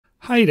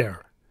Hi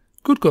there,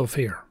 Good Golf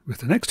here with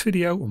the next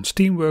video on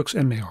Steamworks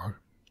and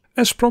Mirror.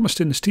 As promised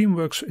in the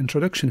Steamworks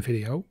introduction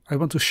video, I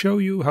want to show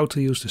you how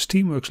to use the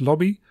Steamworks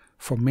Lobby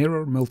for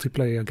mirror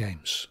multiplayer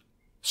games.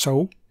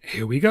 So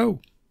here we go.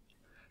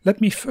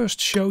 Let me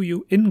first show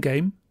you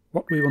in-game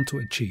what we want to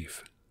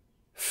achieve.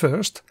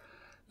 First,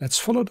 let's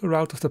follow the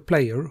route of the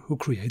player who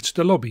creates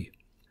the lobby.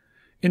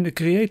 In the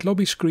Create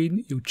Lobby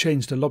screen you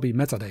change the lobby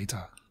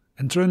metadata.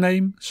 Enter a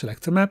name,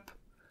 select a map,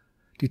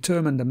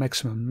 determine the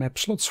maximum map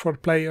slots for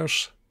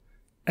players,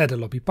 add a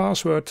lobby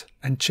password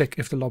and check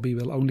if the lobby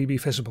will only be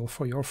visible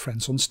for your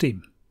friends on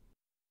Steam.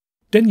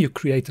 Then you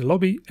create the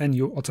lobby and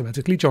you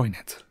automatically join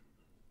it.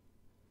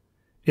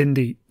 In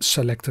the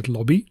Selected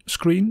Lobby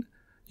screen,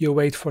 you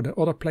wait for the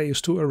other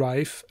players to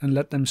arrive and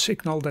let them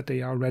signal that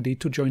they are ready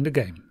to join the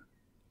game.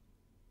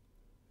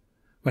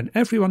 When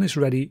everyone is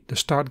ready, the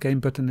Start Game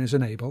button is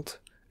enabled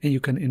and you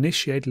can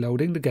initiate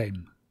loading the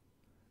game.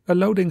 A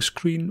loading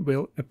screen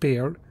will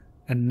appear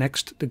and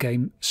next the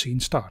game scene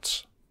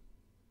starts.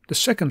 The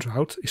second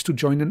route is to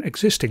join an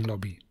existing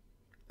lobby.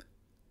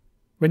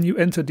 When you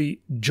enter the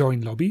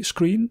Join Lobby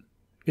screen,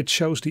 it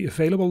shows the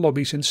available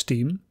lobbies in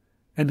Steam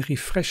and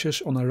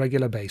refreshes on a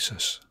regular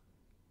basis.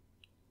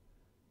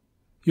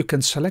 You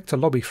can select a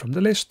lobby from the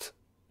list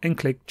and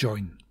click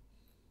Join.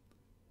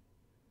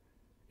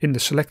 In the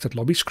Selected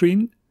Lobby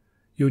screen,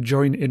 you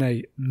join in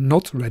a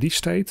Not Ready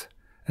state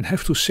and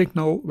have to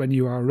signal when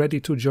you are ready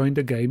to join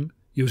the game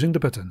using the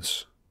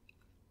buttons.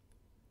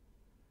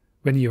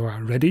 When you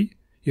are ready,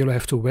 you'll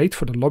have to wait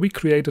for the lobby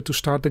creator to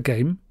start the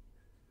game.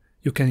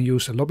 You can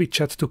use the lobby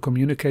chat to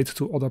communicate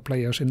to other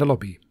players in the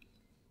lobby.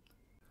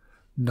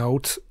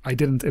 Note, I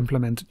didn't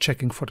implement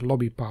checking for the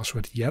lobby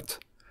password yet.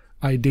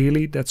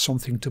 Ideally, that's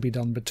something to be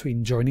done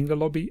between joining the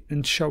lobby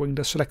and showing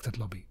the selected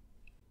lobby.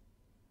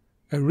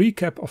 A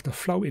recap of the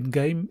flow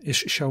in-game is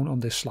shown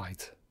on this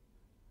slide.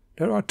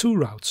 There are two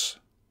routes.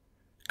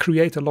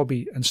 Create a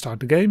lobby and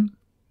start the game.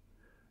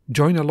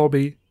 Join a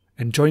lobby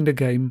and join the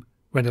game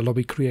when the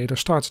lobby creator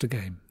starts the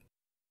game.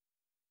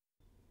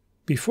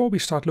 Before we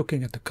start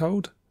looking at the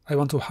code, I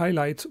want to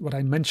highlight what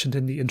I mentioned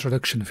in the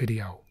introduction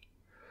video.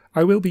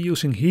 I will be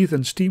using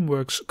Heathen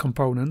Steamworks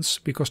components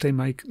because they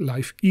make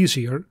life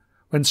easier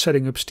when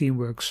setting up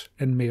Steamworks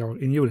and Mirror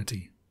in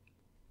Unity.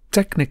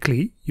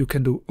 Technically, you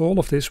can do all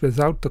of this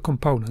without the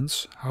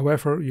components,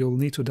 however you'll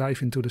need to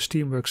dive into the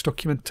Steamworks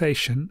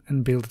documentation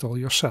and build it all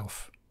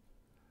yourself.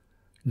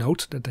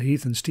 Note that the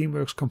Heathen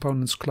Steamworks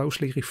components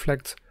closely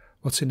reflect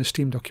what's in the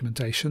Steam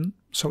documentation,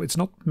 so it's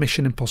not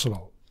mission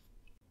impossible.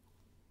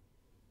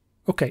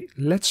 Okay,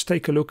 let's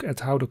take a look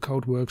at how the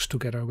code works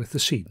together with the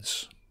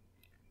scenes.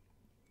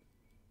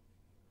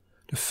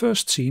 The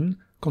first scene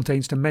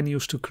contains the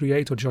menus to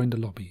create or join the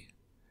lobby.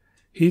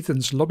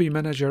 Heathen's Lobby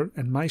Manager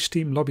and my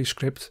Steam Lobby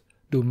script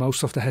do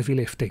most of the heavy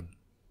lifting.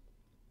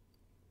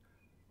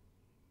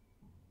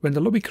 When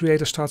the lobby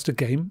creator starts the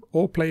game,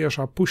 all players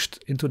are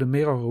pushed into the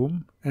mirror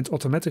room and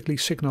automatically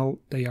signal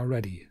they are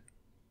ready.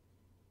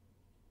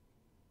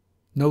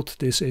 Note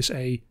this is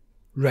a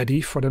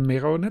Ready for the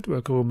Mirror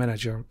Network Room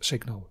Manager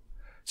signal,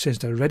 since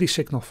the Ready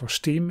signal for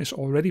Steam is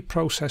already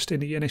processed in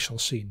the initial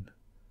scene.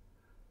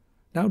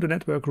 Now the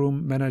Network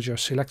Room Manager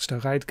selects the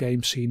right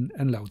game scene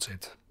and loads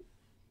it.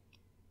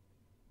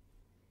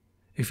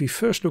 If we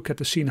first look at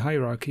the scene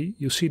hierarchy,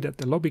 you see that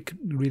the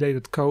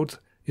lobby-related code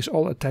is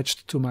all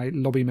attached to my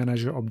Lobby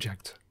Manager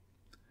object.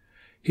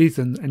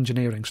 Heathen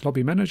Engineering's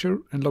Lobby Manager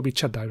and Lobby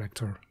Chat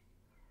Director.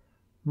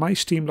 My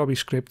Steam Lobby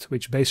script,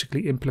 which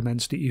basically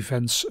implements the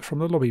events from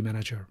the Lobby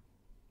Manager.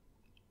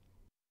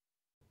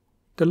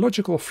 The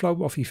logical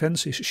flow of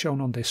events is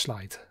shown on this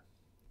slide.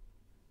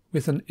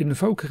 With an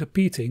invoke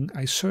repeating,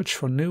 I search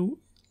for new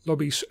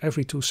lobbies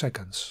every 2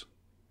 seconds.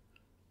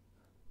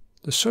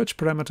 The search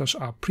parameters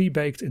are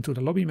pre-baked into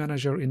the Lobby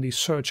Manager in the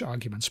search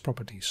arguments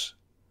properties.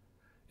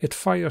 It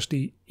fires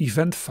the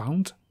event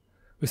found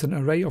with an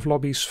array of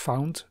lobbies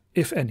found,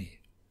 if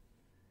any.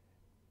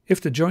 If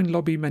the Join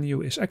Lobby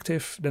menu is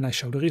active, then I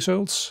show the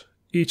results,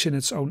 each in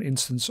its own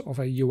instance of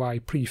a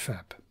UI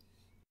prefab.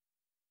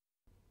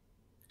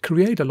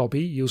 Create a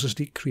Lobby uses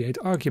the Create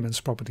Arguments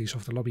properties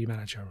of the Lobby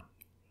Manager.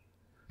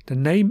 The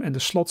name and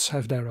the slots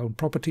have their own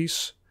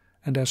properties,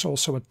 and there's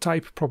also a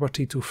type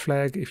property to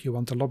flag if you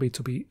want the lobby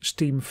to be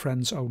Steam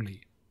friends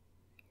only.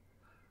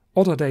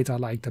 Other data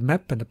like the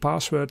map and the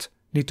password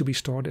need to be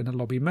stored in the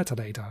lobby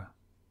metadata.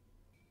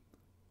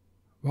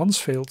 Once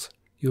filled,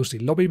 use the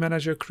Lobby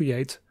Manager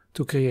Create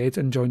to create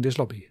and join this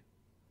lobby.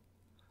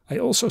 I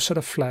also set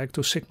a flag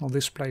to signal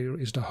this player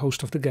is the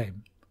host of the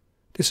game.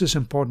 This is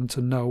important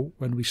to know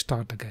when we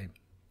start the game.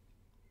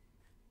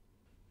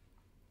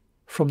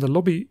 From the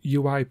Lobby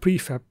UI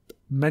prefab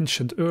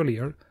mentioned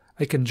earlier,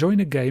 I can join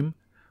a game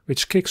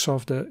which kicks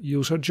off the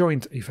User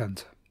Joined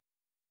event.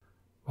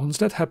 Once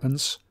that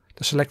happens,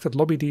 the selected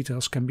lobby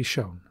details can be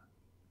shown.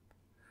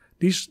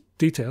 These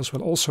details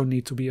will also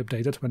need to be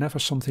updated whenever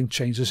something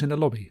changes in the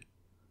lobby.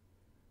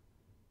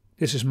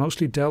 This is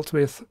mostly dealt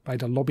with by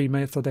the lobby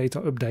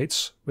metadata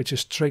updates, which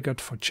is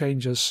triggered for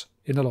changes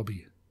in the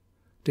lobby.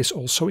 This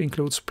also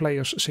includes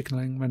players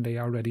signaling when they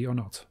are ready or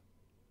not.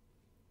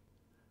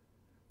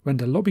 When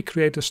the lobby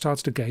creator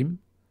starts the game,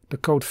 the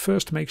code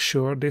first makes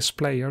sure this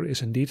player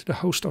is indeed the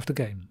host of the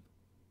game.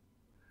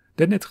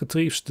 Then it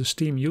retrieves the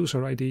Steam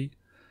user ID,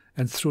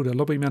 and through the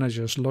lobby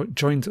manager's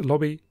joined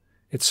lobby,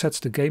 it sets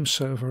the game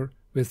server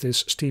with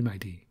this Steam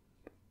ID.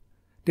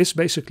 This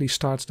basically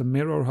starts the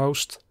mirror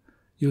host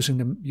using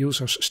the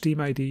user's Steam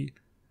ID,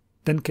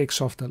 then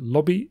kicks off the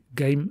lobby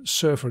game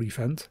server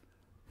event,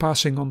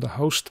 passing on the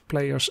host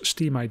player's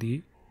Steam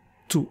ID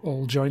to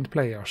all joined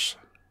players.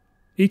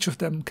 Each of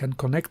them can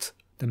connect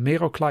the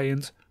mirror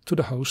client to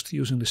the host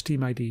using the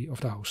Steam ID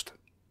of the host.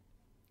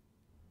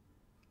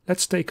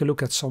 Let's take a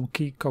look at some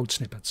key code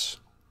snippets.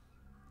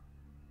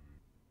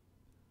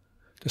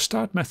 The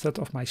start method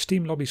of my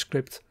Steam lobby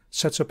script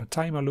sets up a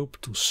timer loop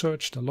to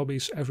search the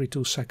lobbies every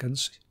 2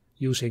 seconds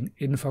using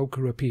invoke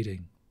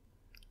repeating.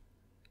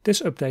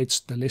 This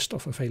updates the list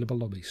of available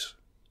lobbies.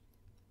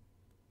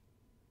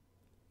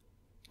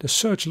 The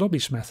search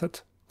lobbies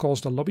method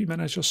calls the lobby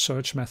manager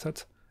search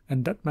method,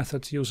 and that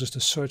method uses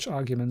the search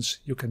arguments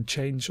you can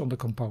change on the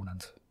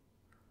component.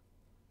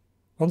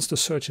 Once the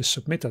search is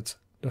submitted,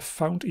 the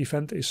found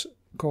event is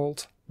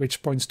called,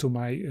 which points to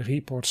my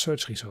report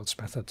search results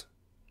method.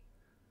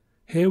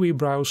 Here we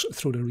browse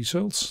through the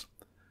results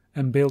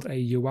and build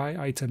a UI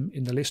item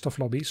in the list of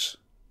lobbies,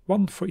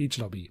 one for each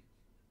lobby.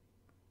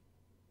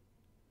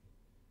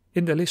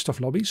 In the list of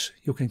lobbies,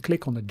 you can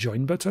click on the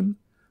Join button,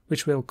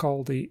 which will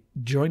call the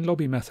Join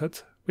Lobby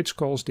method, which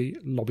calls the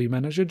Lobby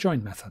Manager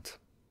Join method.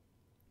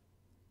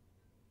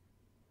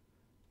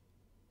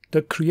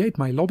 The Create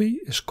My Lobby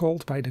is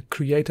called by the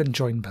Create and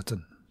Join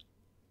button.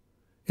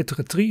 It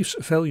retrieves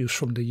values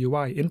from the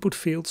UI input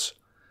fields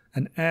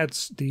and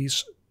adds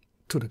these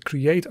to the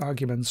create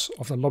arguments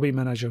of the Lobby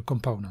Manager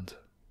component.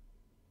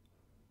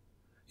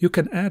 You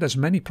can add as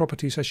many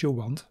properties as you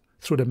want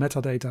through the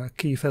metadata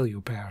key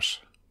value pairs.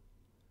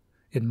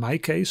 In my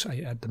case, I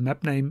add the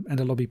map name and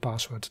the lobby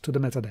password to the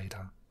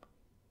metadata.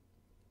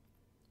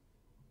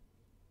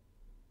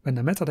 When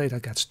the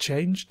metadata gets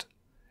changed,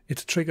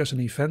 it triggers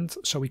an event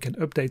so we can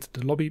update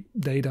the lobby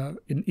data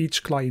in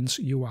each client's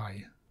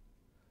UI.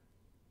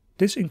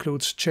 This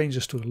includes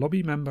changes to the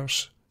lobby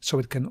members, so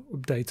it can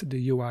update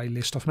the UI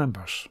list of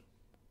members.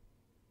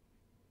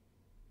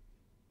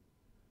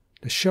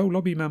 The Show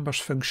Lobby Members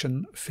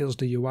function fills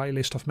the UI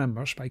list of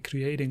members by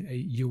creating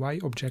a UI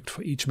object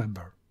for each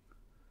member.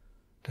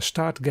 The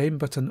Start Game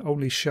button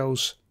only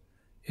shows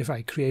if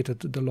I created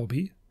the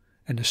lobby,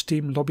 and the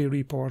Steam lobby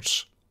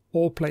reports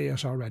all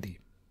players are ready.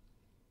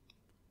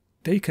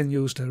 They can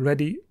use the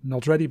Ready,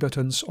 Not Ready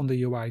buttons on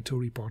the UI to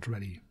report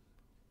ready.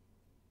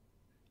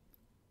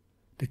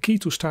 The key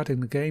to starting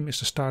the game is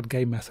the Start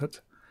Game method,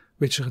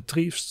 which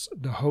retrieves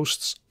the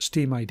host's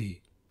Steam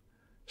ID,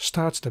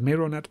 starts the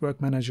Mirror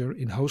Network Manager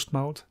in host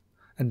mode,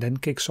 and then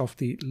kicks off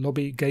the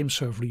Lobby Game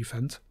Server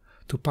event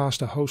to pass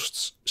the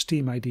host's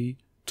Steam ID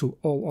to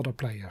all other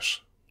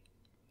players.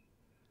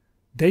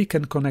 They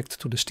can connect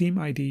to the Steam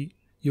ID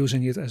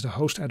using it as the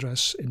host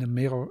address in the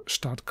Mirror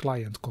Start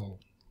Client call.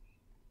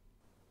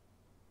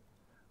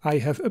 I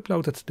have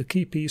uploaded the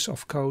key piece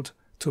of code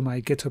to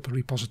my GitHub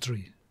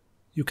repository.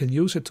 You can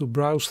use it to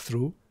browse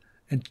through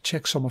and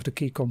check some of the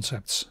key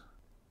concepts.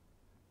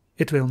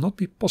 It will not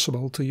be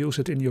possible to use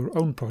it in your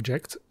own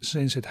project,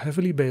 since it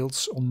heavily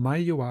builds on my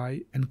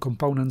UI and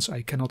components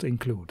I cannot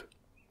include.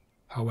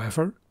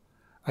 However,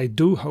 I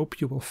do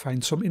hope you will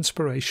find some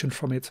inspiration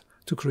from it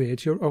to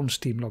create your own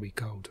Steam lobby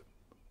code.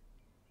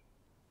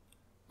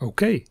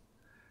 Okay,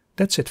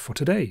 that's it for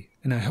today,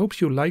 and I hope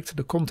you liked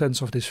the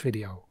contents of this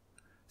video.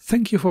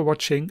 Thank you for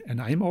watching,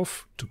 and I'm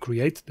off to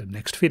create the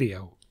next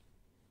video.